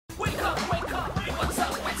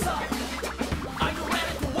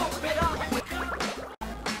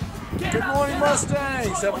morning,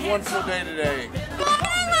 Mustangs. Have a wonderful day today. Good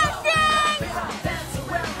morning, Mustangs!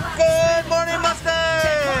 Good morning,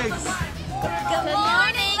 Mustangs! Good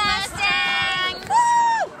morning, Mustangs!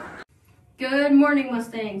 Woo! Good morning,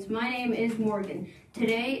 Mustangs. My name is Morgan.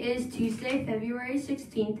 Today is Tuesday, February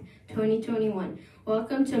 16th, 2021.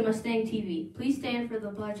 Welcome to Mustang TV. Please stand for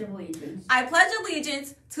the Pledge of Allegiance. I pledge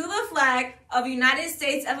allegiance to the flag of the United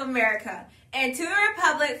States of America and to the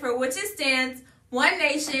republic for which it stands, one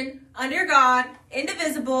nation, under God,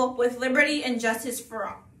 indivisible, with liberty and justice for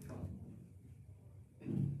all.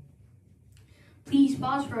 Please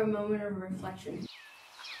pause for a moment of reflection.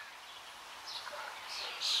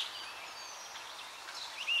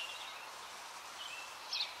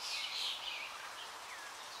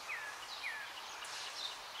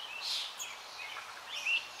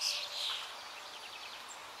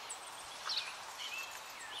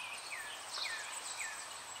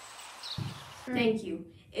 Thank you.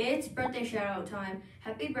 It's birthday shout out time.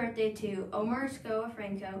 Happy birthday to Omar Scoa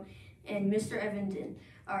Franco and Mr. Evanston,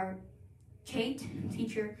 our Kate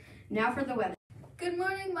teacher. Now for the weather. Good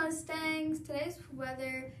morning, Mustangs. Today's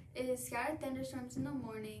weather is scattered thunderstorms in the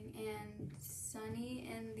morning and sunny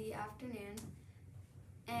in the afternoon.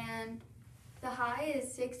 And the high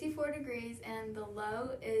is 64 degrees and the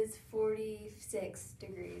low is 46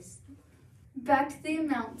 degrees. Back to the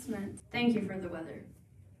announcement. Thank you for the weather.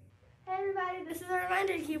 Hey everybody, this is a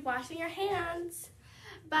reminder to keep washing your hands.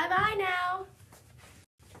 Bye-bye now.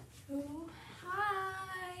 Oh,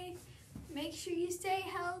 hi. Make sure you stay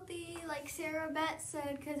healthy, like Sarah Bet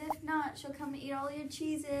said, because if not, she'll come and eat all your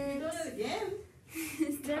Cheez-Its. Do it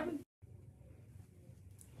again.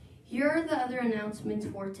 Here are the other announcements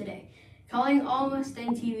for today. Calling all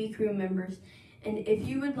Mustang TV crew members, and if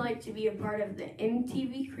you would like to be a part of the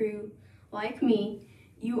MTV crew like me,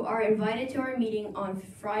 you are invited to our meeting on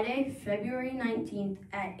Friday, February 19th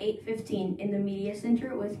at 8:15 in the Media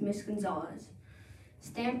Center with Ms. Gonzalez.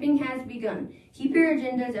 Stamping has begun. Keep your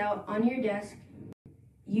agendas out on your desk.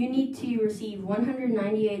 You need to receive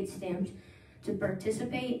 198 stamps to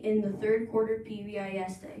participate in the third quarter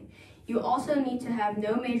PBIS day. You also need to have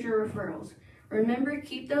no major referrals. Remember,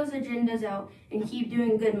 keep those agendas out and keep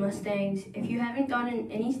doing good, Mustangs. If you haven't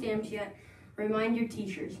gotten any stamps yet, remind your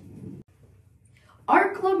teachers.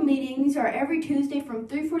 Art club meetings are every Tuesday from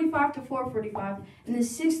 3:45 to 4:45 in the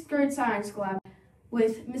 6th grade science lab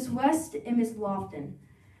with Ms. West and Ms. Lofton.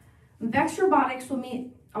 Vex Robotics will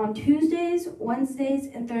meet on Tuesdays, Wednesdays,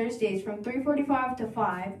 and Thursdays from 3:45 to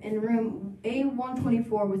 5 in room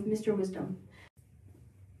A124 with Mr. Wisdom.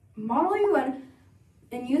 Model UN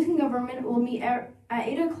and Youth and Government will meet at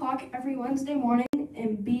 8 o'clock every Wednesday morning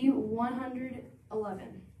in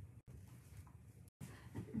B111.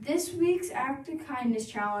 This week's Act of Kindness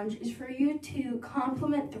Challenge is for you to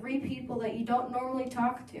compliment 3 people that you don't normally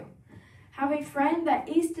talk to. Have a friend that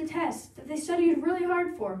aced a test that they studied really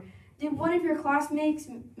hard for. Did one of your classmates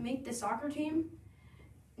make the soccer team?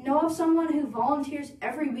 Know of someone who volunteers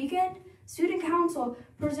every weekend? Student Council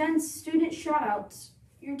presents student shoutouts.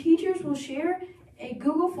 Your teachers will share a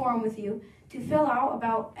Google form with you to fill out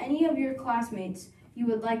about any of your classmates you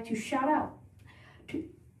would like to shout out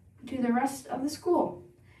to the rest of the school.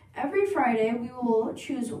 Every Friday, we will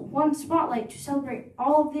choose one spotlight to celebrate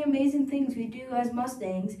all of the amazing things we do as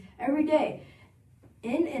Mustangs every day,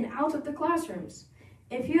 in and out of the classrooms.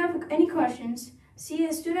 If you have any questions, see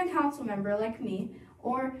a student council member like me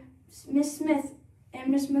or Miss Smith and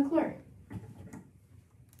Miss McClure.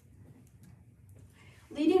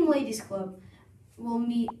 Leading Ladies Club will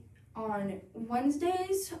meet on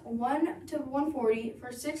Wednesdays 1 to 1:40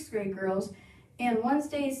 for 6th grade girls and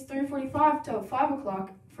Wednesdays 3:45 to 5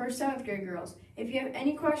 o'clock for 7th grade girls. If you have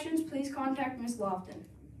any questions, please contact Ms. Lofton.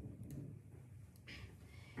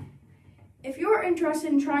 If you are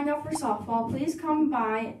interested in trying out for softball, please come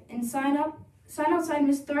by and sign outside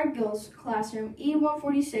Ms. Threadgill's classroom,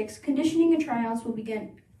 E146. Conditioning and tryouts will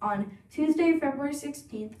begin on Tuesday, February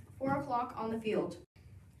 16th, 4 o'clock on the field.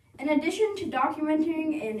 In addition to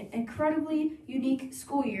documenting an incredibly unique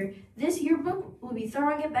school year, this yearbook will be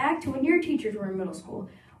throwing it back to when your teachers were in middle school.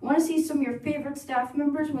 Want to see some of your favorite staff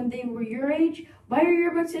members when they were your age? Buy your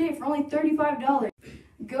yearbook today for only $35.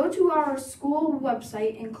 Go to our school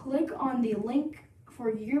website and click on the link for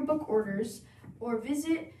yearbook orders or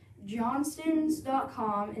visit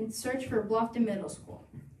johnstons.com and search for Bluffton Middle School.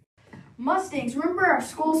 Mustangs, remember our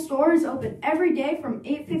school store is open every day from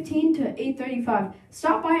 8:15 to 8:35.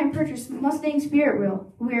 Stop by and purchase Mustang Spirit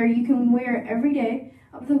Wheel, where you can wear every day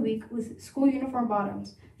of the week with school uniform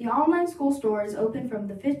bottoms. The online school store is open from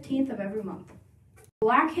the 15th of every month.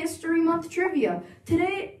 Black History Month trivia.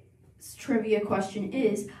 Today's trivia question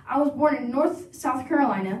is, I was born in North South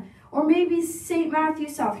Carolina. Or maybe St. Matthew,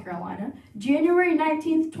 South Carolina. January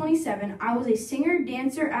 19th, 27, I was a singer,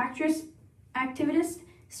 dancer, actress, activist,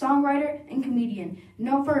 songwriter, and comedian,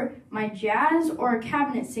 known for my jazz or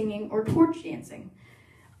cabinet singing or torch dancing.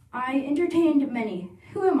 I entertained many.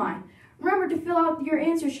 Who am I? Remember to fill out your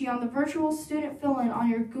answer sheet on the virtual student fill-in on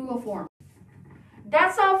your Google form.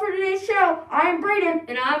 That's all for today's show. I am Brayden.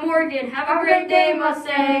 And I'm Morgan. Have a great day,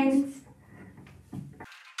 Mustangs.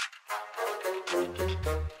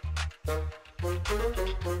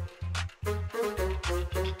 Mustangs.